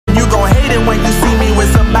it when you see me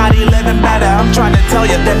with somebody living better. I'm trying to tell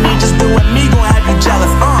you that me just doing me gon' have you jealous.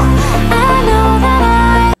 I know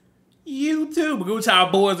that YouTube, good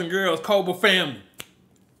time, boys and girls, Cobra family.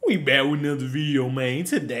 We back with another video, man.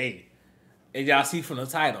 Today, as y'all see from the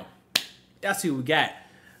title, y'all see what we got.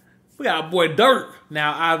 We got our boy Durk.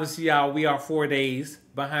 Now, obviously, y'all, we are 4 days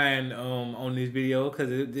behind on this video because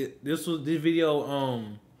this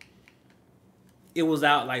video it was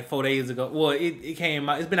out like 4 days ago. Well, it came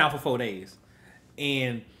out. It's been out for 4 days,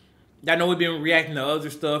 and I know we've been reacting to other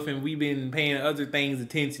stuff and we've been paying other things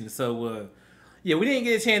attention. So, yeah, we didn't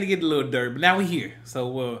get a chance to get the Lil Durk, but now we're here.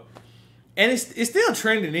 So, and it's still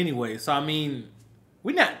trending anyway. So, I mean,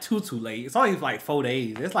 we're not too late. It's only like 4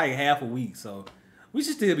 days. It's like half a week. So, we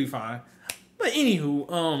should still be fine. But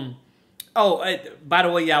anywho, by the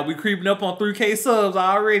way, y'all, we creeping up on 3K subs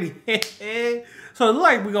already. So it looks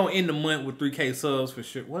like we're gonna end the month with 3K subs for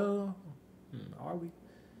sure. Well, are we?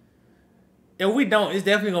 If we don't, it's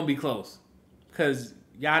definitely gonna be close. Cause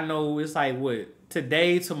y'all know it's like what?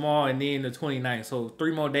 Today, tomorrow, and then the 29th. So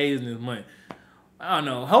 3 more days in this month. I don't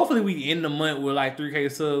know. Hopefully we end the month with like 3K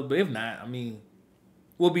subs. But if not, I mean,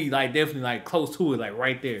 we'll be like definitely like close to it, like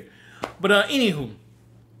right there. But anywho,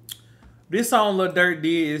 this song Lil Durk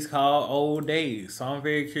did is called Old Days. So I'm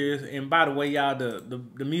very curious. And by the way, y'all, the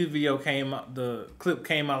music video came out, the clip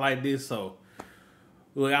came out like this. So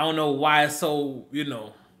look, I don't know why it's so, you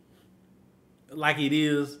know, like it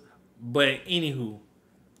is. But anywho,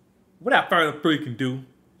 without further freaking ado,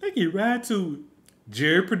 let's get right to it.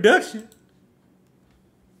 Jerry Production.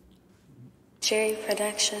 Jerry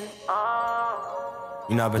Production.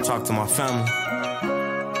 You know, I've been talking to my family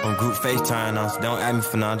on group FaceTime now, so don't ask me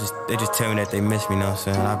for now. They just tell me that they miss me, you know what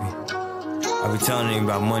I'm saying? I be telling them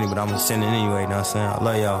about money, but I'm gonna send it anyway, you know what I'm saying? I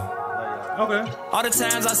love y'all. Okay. All the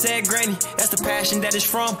times I said granny, that's the passion that is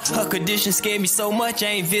from. Her condition scared me so much, I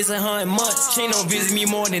ain't visit her in months. She don't visit me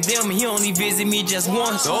more than them, and he only visit me just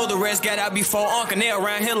once. All the rest got out before Uncle, and they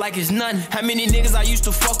around here like it's nothing. How many niggas I used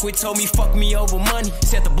to fuck with told me fuck me over money?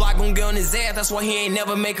 Said the block gon' get on his ass, that's why he ain't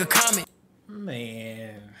never make a comment. Man.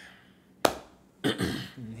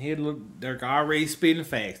 Here Lil Durk already spitting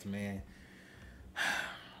facts, man.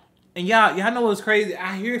 And y'all know what's crazy?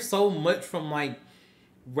 I hear so much from like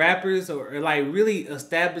rappers or like really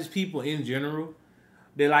established people in general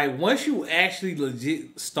that like once you actually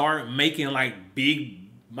legit start making like big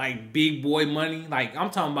boy money, like I'm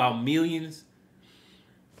talking about millions,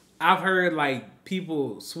 I've heard like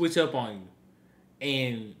people switch up on you.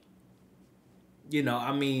 And you know,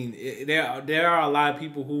 I mean, there are a lot of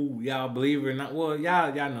people who, y'all believe it or not, well,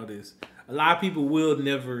 y'all know this. A lot of people will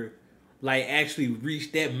never, like, actually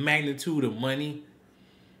reach that magnitude of money.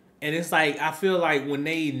 And it's like, I feel like when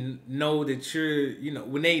they know that you're, you know,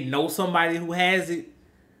 when they know somebody who has it,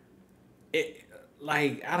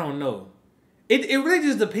 like, I don't know. It really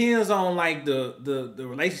just depends on, like, the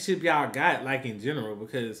relationship y'all got, like, in general,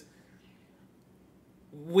 because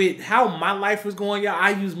with how my life was going, y'all, I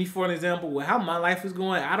use me for an example. With how my life is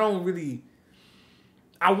going, I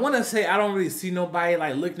want to say I don't really see nobody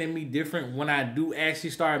like looking at me different when I do actually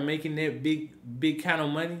start making that big kind of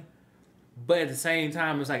money. But at the same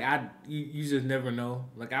time, it's like you just never know.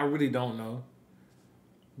 Like I really don't know.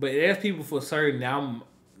 But there's people for certain that I'm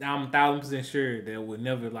 1000% sure that would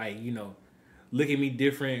never like, you know, look at me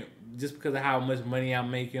different just because of how much money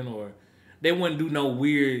I'm making, or they wouldn't do no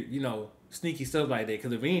weird, you know, sneaky stuff like that.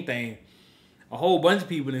 Because if anything, a whole bunch of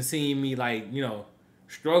people have seen me like, you know,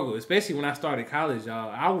 struggle, especially when I started college,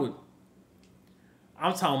 y'all.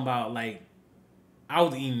 I'm talking about like I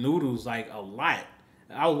was eating noodles like a lot.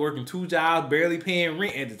 I was working 2 jobs, barely paying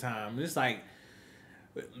rent at the time. It's like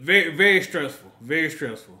very stressful, very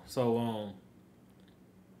stressful. So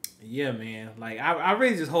yeah, man, like I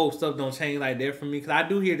really just hope stuff don't change like that for me, because I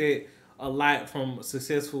do hear that a lot from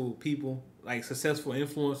successful people, like successful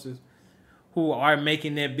influencers who are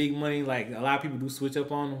making that big money. Like a lot of people do switch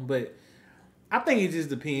up on them, but I think it just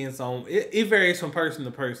depends on it varies from person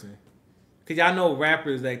to person. Cause y'all know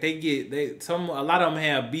rappers, like a lot of them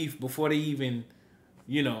have beef before they even,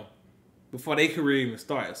 you know, before their career even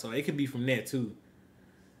starts. So it could be from that too.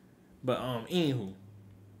 But anywho,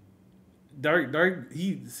 Durk,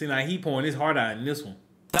 he seemed like he pouring his heart out in this one.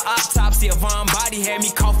 The autopsy of my body had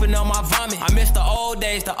me coughing on my vomit. I miss the old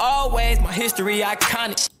days, the old ways, my history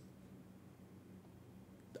iconic.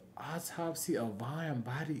 Autopsy of Vine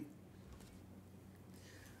Body.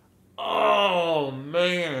 Oh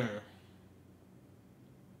man.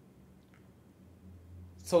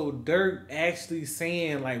 So Durk actually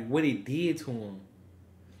saying like what it did to him.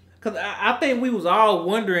 Cause I think we was all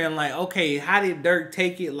wondering like, okay, how did Durk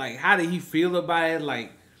take it? Like, how did he feel about it?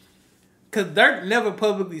 Like, cause Durk never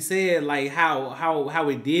publicly said like how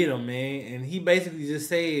it did him, man, and he basically just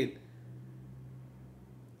said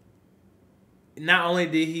not only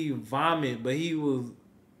did he vomit, but he was,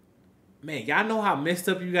 man, y'all know how messed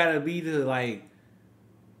up you gotta be to like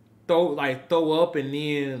throw up and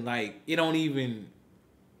then like it don't even,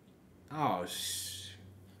 oh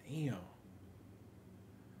damn.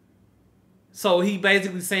 So he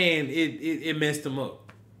basically saying it messed him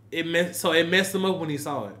up. It messed him up when he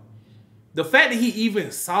saw it. The fact that he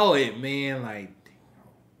even saw it, man, like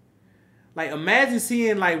imagine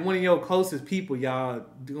seeing like one of your closest people, y'all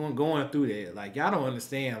going through that. Like y'all don't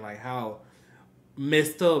understand like how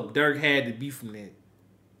messed up Durk had to be from that.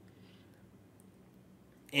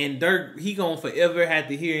 And Durk, he gonna forever have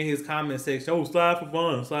to hear in his comment section, oh, slide for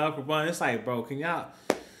fun, slide for fun. It's like, bro, can y'all?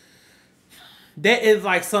 That is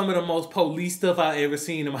like some of the most police stuff I've ever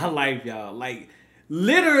seen in my life, y'all. Like,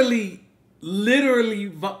 literally,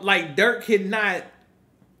 like Durk cannot.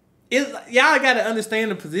 Y'all gotta understand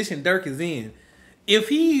the position Durk is in. If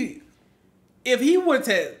he were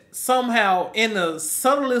to somehow, in the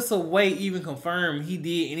subtlest of way, even confirm he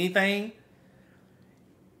did anything,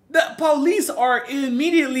 the police are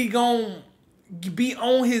immediately gonna be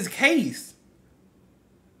on his case.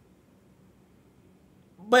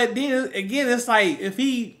 But then again, it's like if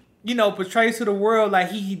he, portrays to the world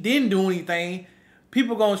like he didn't do anything,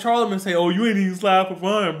 people gonna troll him and say, "Oh, you ain't even slide for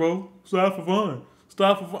fun, bro. Slide for fun.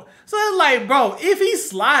 Slide for fun." So it's like, bro, if he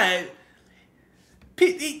slide,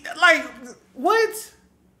 like what?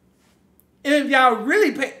 And if y'all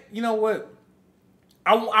really pay, you know what?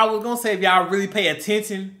 I was gonna say if y'all really pay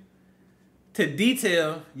attention to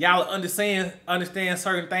detail, y'all understand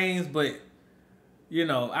certain things, but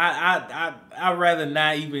I'd rather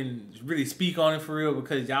not even really speak on it for real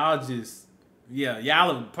because y'all just,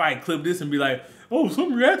 y'all will probably clip this and be like, oh,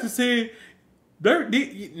 some reactor said Durk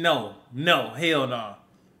did. No, hell no.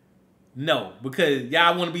 No, because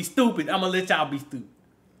y'all want to be stupid. I'm going to let y'all be stupid.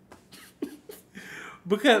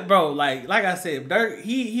 Because, bro, like I said, Durk,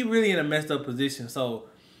 he really in a messed up position. So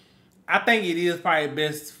I think it is probably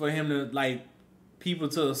best for him to, like, people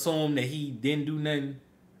to assume that he didn't do nothing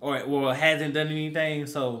or hasn't done anything.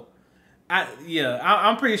 So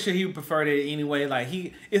I'm pretty sure he would prefer that anyway. Like,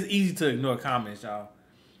 it's easy to ignore comments, y'all.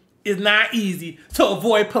 It's not easy to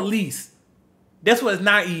avoid police. That's what it's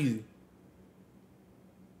not easy.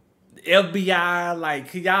 The FBI,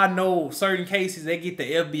 like, y'all know certain cases they get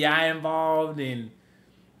the FBI involved and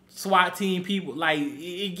SWAT team people. Like,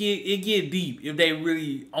 it get deep if they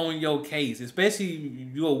really own your case, especially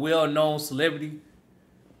if you're a well-known celebrity.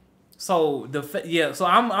 So so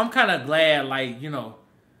I'm kind of glad, like,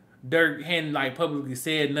 Durk hadn't like publicly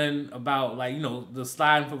said nothing about like the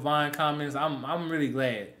sliding for Vine comments. I'm really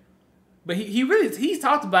glad, but he's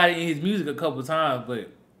talked about it in his music a couple times, but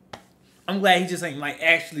I'm glad he just ain't like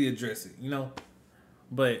actually address it,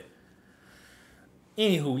 But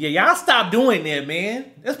anywho, y'all stop doing that,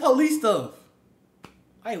 man. That's police stuff.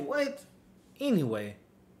 Like what? Anyway,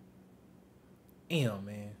 damn,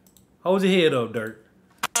 man, hold your head up, Durk.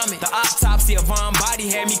 The autopsy of Von body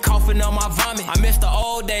had me coughing on my vomit. I miss the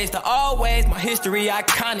old days, the old ways, my history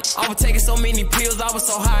iconic. I was taking so many pills, I was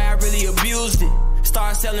so high, I really abused it.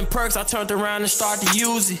 Started selling perks, I turned around and started to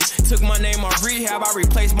use it. Took my name on rehab, I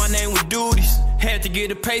replaced my name with duties. Had to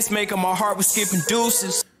get a pacemaker, my heart was skipping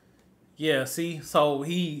deuces. Yeah, see, so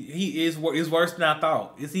he is worse than I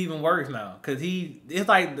thought. It's even worse now, cause it's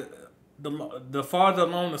like the farther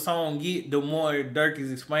along the song get, the more Durk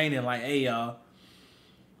is explaining like, hey y'all.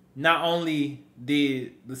 Not only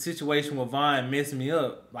did the situation with Vine mess me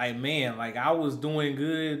up, like, man, like, I was doing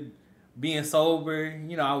good, being sober,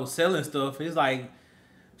 I was selling stuff. It's like,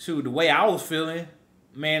 shoot, the way I was feeling,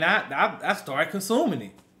 man, I started consuming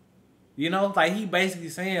it. Like, he basically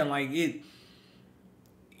saying, like, it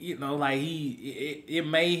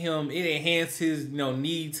made him, it enhanced his,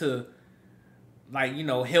 need to, like,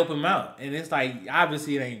 help him out. And it's like,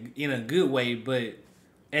 obviously it ain't in a good way, but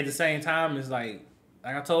at the same time, it's like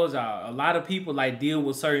I told y'all, a lot of people like deal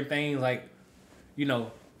with certain things like,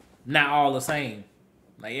 not all the same.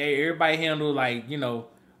 Like everybody handle like,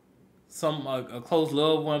 some a close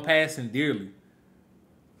loved one passing dearly.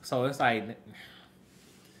 So it's like,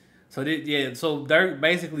 so Durk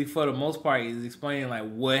basically for the most part is explaining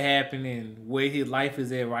like what happened and where his life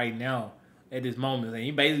is at right now at this moment. And he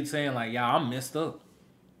basically saying like, y'all, I'm messed up.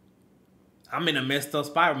 I'm in a messed up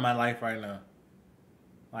spot in my life right now.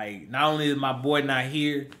 Like, not only is my boy not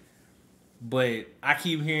here, but I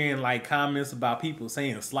keep hearing, like, comments about people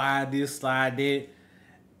saying slide this, slide that.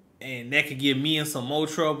 And that could get me in some more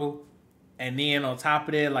trouble. And then on top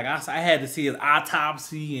of that, like, I had to see his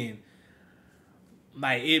autopsy. And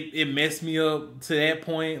like it messed me up to that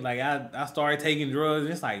point. Like I started taking drugs,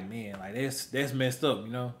 and it's like, man, like that's messed up,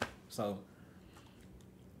 you know. So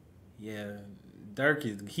yeah,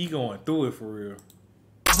 Durk he going through it for real.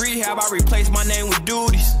 Rehab, I replaced my name with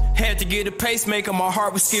duties. Had to get a pacemaker, my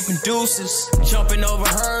heart was skipping deuces. Jumping over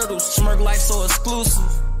hurdles, smirk life so exclusive.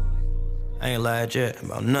 I ain't lied yet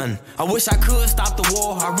about nothing. I wish I could stop the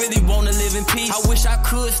war, I really wanna live in peace. I wish I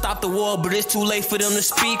could stop the war, but it's too late for them to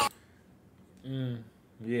speak.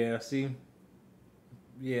 Yeah, see.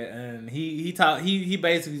 Yeah, and he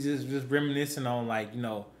basically just reminiscing on, like, you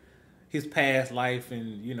know, his past life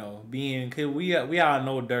and, you know, being, cause we all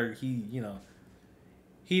know Durk,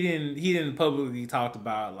 he didn't publicly talk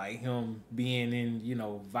about, like, him being in, you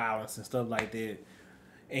know, violence and stuff like that.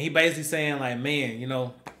 And he basically saying, like, man, you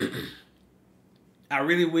know, I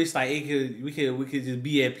really wish, like, we could just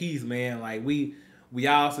be at peace, man. Like, we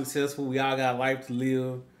all successful, we all got life to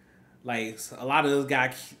live. Like, a lot of us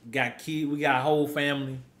got kids, we got a whole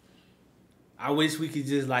family. I wish we could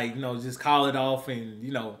just, like, you know, just call it off and,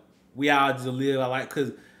 you know, we all just live our life.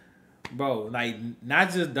 Cause, bro, like,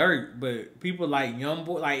 not just Durk, but people like Young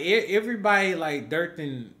Boy, like everybody, like Durk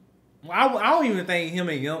and, well, I don't even think him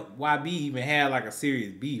and Young YB even had like a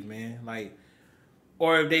serious beef, man. Like,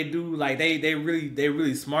 or if they do, like they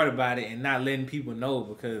really smart about it and not letting people know,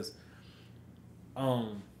 because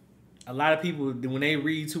a lot of people, when they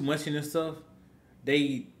read too much in this stuff,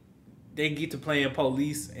 they get to playing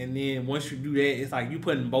police, and then once you do that, it's like you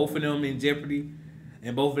putting both of them in jeopardy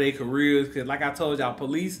and both of their careers. Because like I told y'all,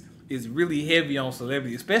 police is really heavy on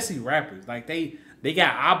celebrities, especially rappers. Like they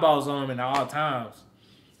got eyeballs on them at all times.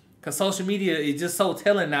 Cause social media is just so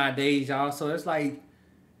telling nowadays, y'all. So it's like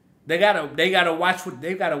they gotta watch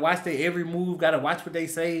their every move, gotta watch what they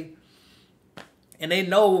say, and they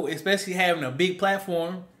know, especially having a big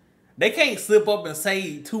platform, they can't slip up and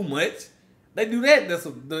say too much. They do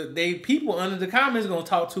that. They people under the comments gonna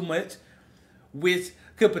talk too much, which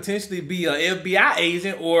could potentially be a FBI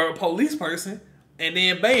agent or a police person, and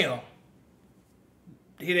then bam,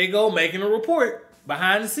 here they go making a report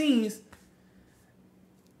behind the scenes.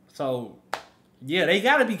 So yeah, they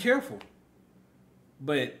gotta be careful.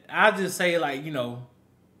 But I just say, like, you know,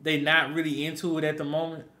 they not really into it at the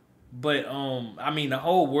moment. But I mean, the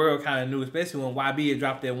whole world kind of knew, especially when YB had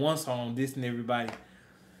dropped that one song dissing everybody,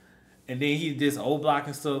 and then he did O Block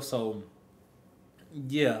and stuff. So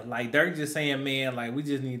yeah, like Durk just saying, man, like we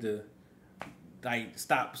just need to like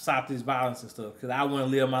stop this violence and stuff, because I want to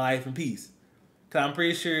live my life in peace. Because I'm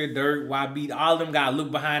pretty sure Durk, YB, all of them gotta look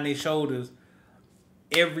behind their shoulders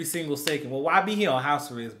every single second. Well, YB, he on house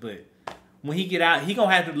arrest, but when he get out, he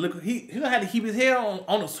gonna have to look. He gonna have to keep his head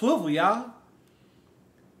on a swivel, y'all.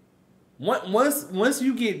 Once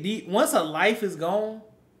you get deep, once a life is gone,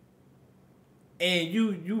 and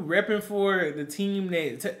you repping for the team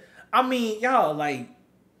that, I mean, y'all, like,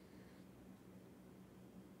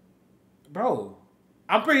 bro,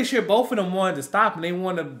 I'm pretty sure both of them wanted to stop and they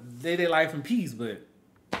want to live their life in peace, but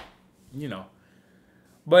you know.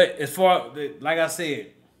 But as far, like I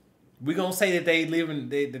said, we gonna say that they live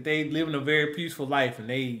in a very peaceful life and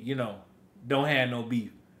they, you know, don't have no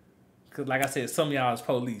beef. Cause like I said, some of y'all is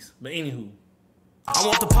police. But anywho, I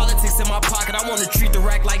want the politics in my pocket, I want to treat the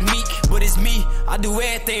rack like Meek. But it's me, I do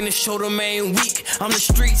everything to show them I ain't weak. I'm the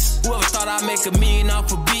streets, whoever thought I'd make $1 million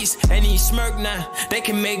off of beats. And he smirk now, they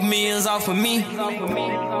can make millions off of me.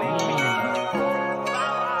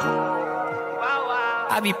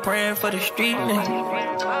 I be praying for the street nigga.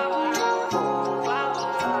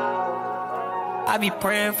 I be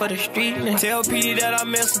praying for the street nigga. Tell PD that I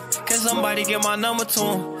miss him, can somebody get my number to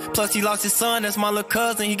him? Plus he lost his son, that's my little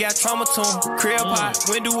cousin, he got trauma to him. Crib hot,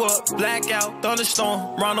 window up, blackout,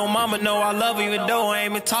 thunderstorm. Rondo mama know I love her even though I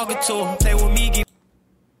ain't been talking to her. Play with me, get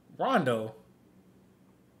Rondo.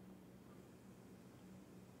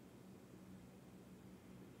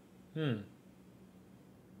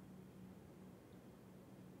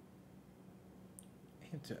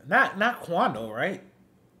 Not Quando, right?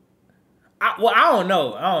 I don't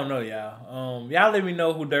know, y'all. Y'all let me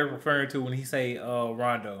know who Durk referring to when he say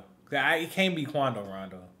Rondo. It can't be Quando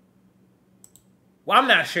Rondo. Well, I'm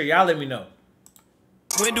not sure. Y'all let me know.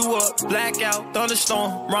 window up, blackout,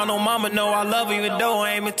 thunderstorm. Rondo mama know I love her even though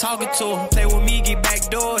I ain't been talking to her. Play with me, get back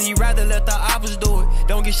door, he rather let the oppers do it.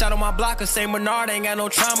 Don't get shot on my block, cause St. Bernard ain't got no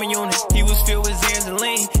trauma unit. He was filled with Zans and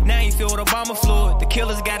lean, now he filled with Obama fluid. The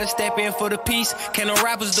killers gotta step in for the peace, can no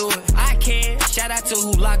rappers do it? I can, shout out to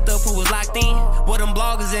who locked up, who was locked in. What them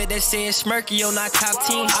bloggers at that said Smirky, yo, not top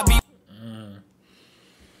 10. I be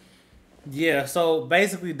Yeah, so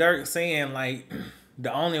basically Durk saying like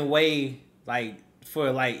the only way like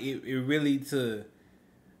for like it really to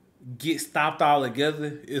get stopped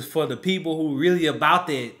altogether is for the people who really about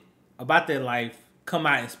that life come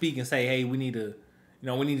out and speak and say, hey, we need to,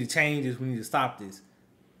 we need to change this, we need to stop this.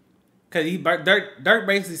 Cause Durk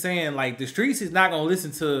basically saying like the streets is not gonna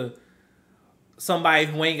listen to somebody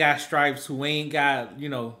who ain't got stripes, who ain't got,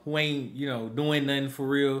 who ain't, doing nothing for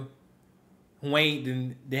real, who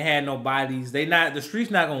ain't they had no bodies. The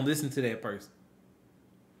streets not gonna listen to that person.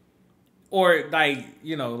 Or like,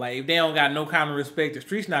 like if they don't got no kind of respect, the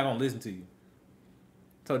streets not gonna listen to you.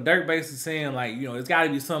 So Durk basically saying like, it's gotta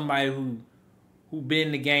be somebody who been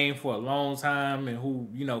in the game for a long time and who,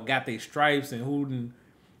 got their stripes and who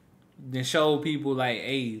then show people like,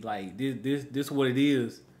 hey, like this what it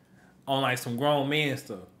is on like some grown man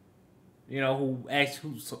stuff.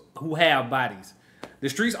 Who have bodies. The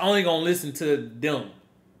streets only gonna listen to them.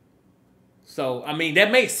 So I mean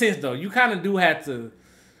that makes sense though. You kind of do have to,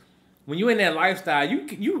 when you in that lifestyle,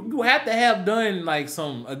 you have to have done like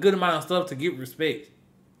a good amount of stuff to get respect.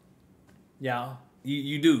 Y'all,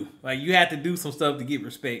 you do, like you have to do some stuff to get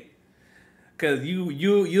respect, cause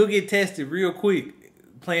you'll get tested real quick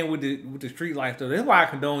playing with the street life stuff. That's why I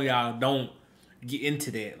condone y'all don't get into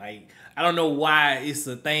that. Like I don't know why it's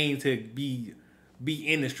a thing to be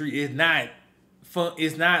in the street. It's not fun.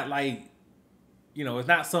 It's not like, it's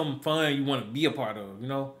not some fun you want to be a part of.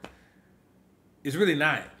 It's really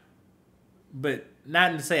not. But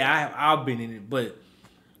not to say I've been in it, but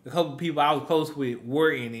a couple of people I was close with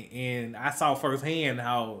were in it, and I saw firsthand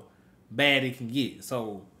how bad it can get.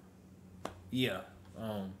 So, yeah.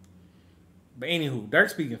 But anywho, Durk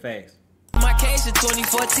speaking facts. My case in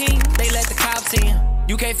 2014, they let the cops in.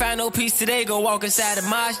 You can't find no peace today, go walk inside the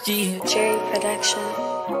mosque. Cherry Production.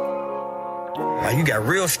 Like, you got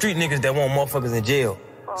real street niggas that want motherfuckers in jail.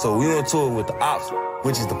 So we on tour with the ops,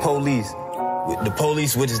 which is the police. With the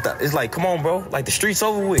police, which is it's like, come on, bro. Like, the street's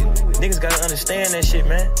over with. Niggas gotta understand that shit,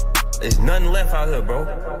 man. There's nothing left out here, bro.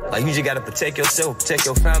 Like, you just gotta protect yourself, protect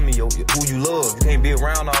your family, who you love. You can't be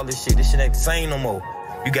around all this shit. This shit ain't the same no more.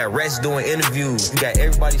 You got rats doing interviews. You got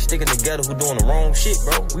everybody sticking together who doing the wrong shit,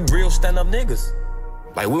 bro. We real stand-up niggas.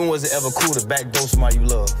 Like, when was it ever cool to backdoor somebody you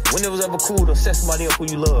love? When it was ever cool to set somebody up who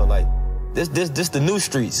you love? Like, this the new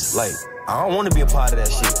streets. Like, I don't want to be a part of that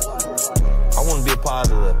shit. I want to be a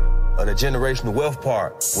part of the generational wealth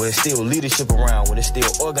part, where it's still leadership around, when it's still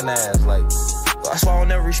organized. Like, that's why I don't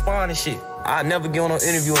never respond to shit. I never get on an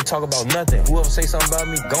interview and talk about nothing. Whoever say something about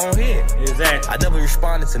me, go ahead. Exactly. I never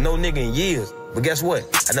responded to no nigga in years. But guess what?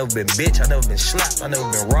 I never been bitch. I never been slapped. I never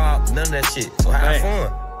been robbed. None of that shit. So have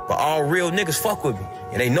fun. But all real niggas fuck with me,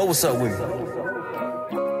 and they know what's up with me.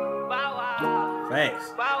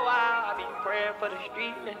 Facts. Wow, wow, I be praying for the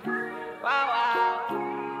street. Wow,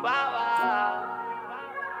 wow, wow, wow.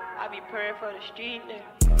 I be praying for the street.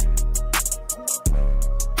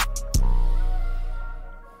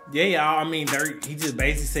 Yeah, y'all. I mean, Durk, he just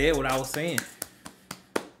basically said what I was saying.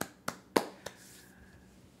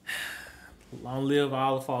 Long live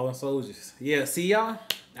all the fallen soldiers. Yeah, see y'all.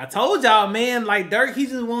 I told y'all, man. Like Durk,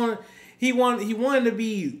 he wanted to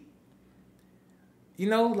be.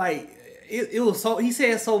 Like it was so. He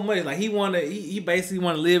said so much. Like he basically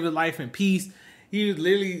wanted to live his life in peace. He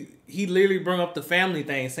literally brought up the family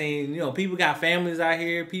thing, saying people got families out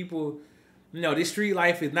here. People, this street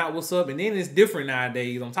life is not what's up. And then it's different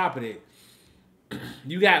nowadays. On top of that,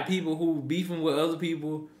 you got people who beefing with other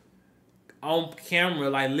people on camera,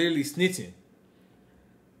 like literally snitching.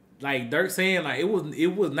 Like Durk saying, like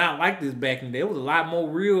it was not like this back in the day. There was a lot more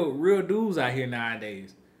real dudes out here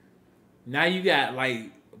nowadays. Now you got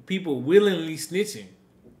like people willingly snitching.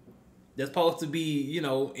 That's supposed to be,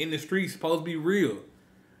 in the streets, supposed to be real.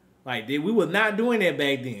 Like we was not doing that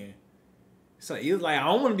back then. So it was like, I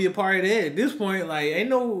don't want to be a part of that. At this point, like ain't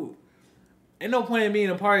no point in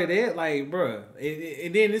being a part of that. Like, bruh.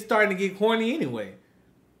 And then it's starting to get corny anyway.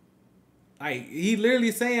 Like he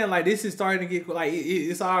literally saying like this is starting to get like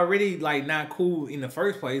it's already like not cool in the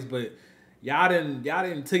first place, but y'all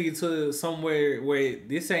didn't take it to somewhere where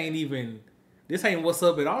this ain't what's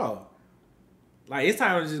up at all. Like it's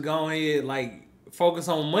time to just go ahead like focus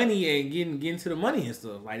on money and getting to the money and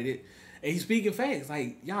stuff like it. And he's speaking facts.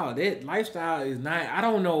 Like y'all, that lifestyle is not. I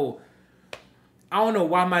don't know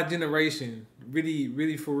why my generation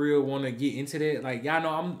really for real want to get into that. Like y'all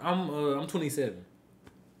know I'm 27.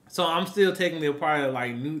 So I'm still technically a part of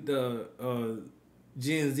like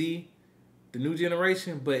Gen Z, the new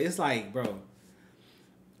generation, but it's like, bro,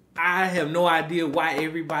 I have no idea why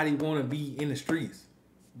everybody want to be in the streets.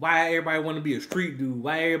 Why everybody want to be a street dude?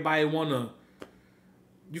 Why everybody want to,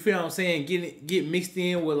 you feel what I'm saying? Get mixed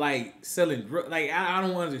in with like selling drugs. Like I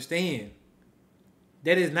don't understand.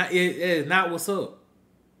 That is not what's up.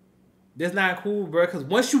 That's not cool, bro. Because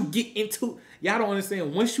once you get into, y'all don't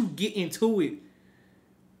understand. Once you get into it,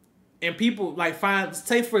 and people like find,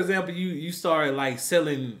 say for example, you started like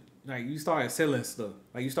selling, like you started selling stuff,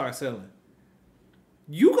 like you start selling.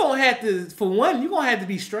 You gonna have to, for one, you gonna have to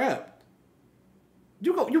be strapped.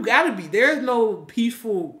 You gotta be. There's no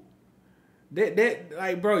peaceful. That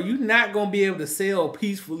like, bro, you not gonna be able to sell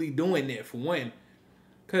peacefully doing that, for one.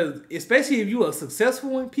 Cause especially if you are a successful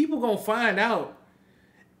one, people gonna find out.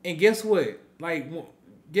 And guess what? Like,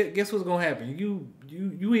 guess what's gonna happen?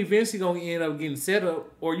 You eventually gonna end up getting set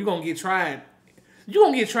up, or you gonna get tried. You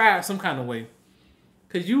gonna get tried some kind of way.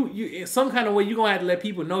 Cause you in some kind of way you gonna have to let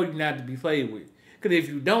people know you're not to be played with. Cause if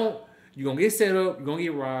you don't, you're gonna get set up. You're gonna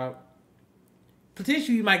get robbed.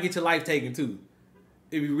 Potentially, you might get your life taken too,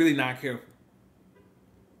 if you're really not careful.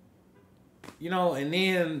 You know, and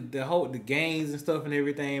then the gangs and stuff and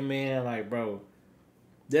everything, man. Like, bro.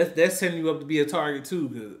 That's setting you up to be a target too,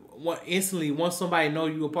 because instantly once somebody know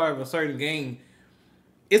you a part of a certain gang,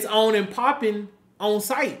 it's on and popping on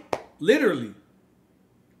site. Literally,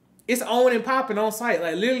 it's on and popping on site.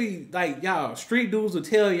 Like literally, like y'all street dudes will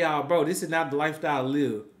tell y'all, bro, this is not the lifestyle to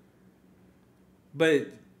live. But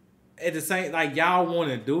at the same, like y'all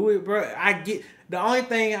want to do it, bro. I get the only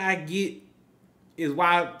thing I get is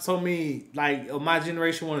why so many like of my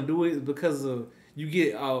generation want to do it is because of. You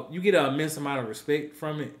get an immense amount of respect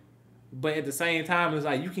from it, but at the same time, it's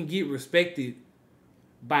like you can get respected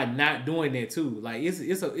by not doing that too. Like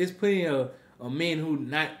it's plenty of men who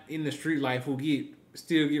not in the street life who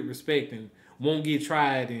still get respect and won't get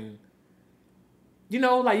tried, and you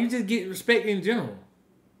know, like you just get respect in general.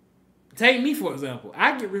 Take me for example.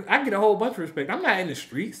 I get a whole bunch of respect. I'm not in the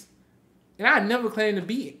streets, and I never claim to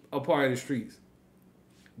be a part of the streets.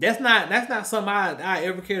 That's not something I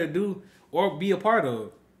ever care to do. Or be a part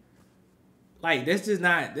of. Like that's just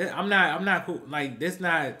not. I'm not cool. Like that's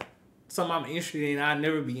not something I'm interested in. I'll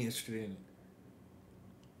never be interested in.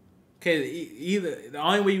 Cause either the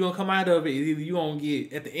only way you're gonna come out of it is either you gonna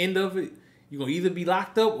get at the end of it, you're gonna either be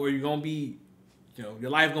locked up or you're gonna be, you know, your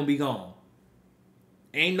life gonna be gone.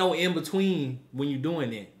 Ain't no in between when you're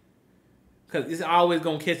doing it. Cause it's always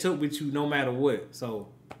gonna catch up with you no matter what. So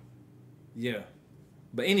yeah.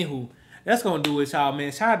 But anywho. That's gonna do it, y'all,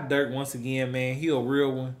 man. Shout out to Durk once again, man. He a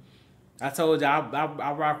real one. I told y'all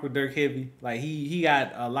I rock with Durk heavy. Like he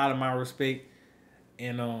got a lot of my respect,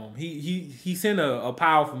 and he sent a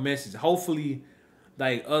powerful message. Hopefully,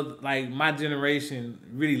 like my generation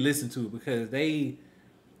really listen to it because they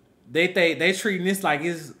treating this like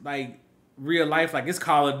it's like real life, like it's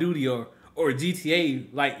Call of Duty or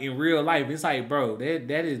GTA, like in real life. It's like, bro,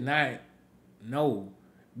 that is not. No,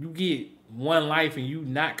 you get one life and you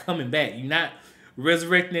not coming back. You not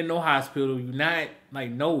resurrecting in no hospital. You not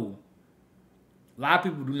like no. A lot of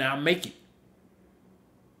people do not make it.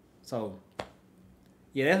 So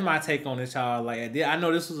yeah, that's my take on this, y'all. Like I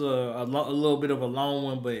know this was a little bit of a long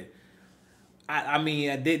one, but I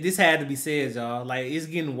mean this had to be said, y'all. Like it's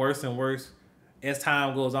getting worse and worse as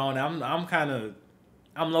time goes on.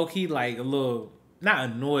 I'm low key like a little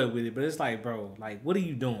not annoyed with it, but it's like, bro, like what are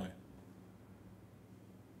you doing?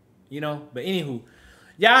 You know, but anywho,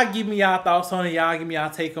 y'all give me y'all thoughts on it. Y'all give me y'all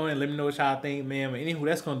take on it. Let me know what y'all think, man. But anywho,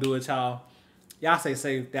 that's gonna do it, y'all. Y'all stay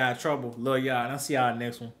safe, stay out of trouble. Love y'all, and I'll see y'all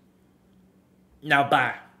next one. Now,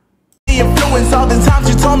 bye. Influence all the times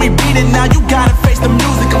you told me beat it. Now you gotta face the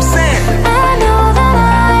music I'm saying. I know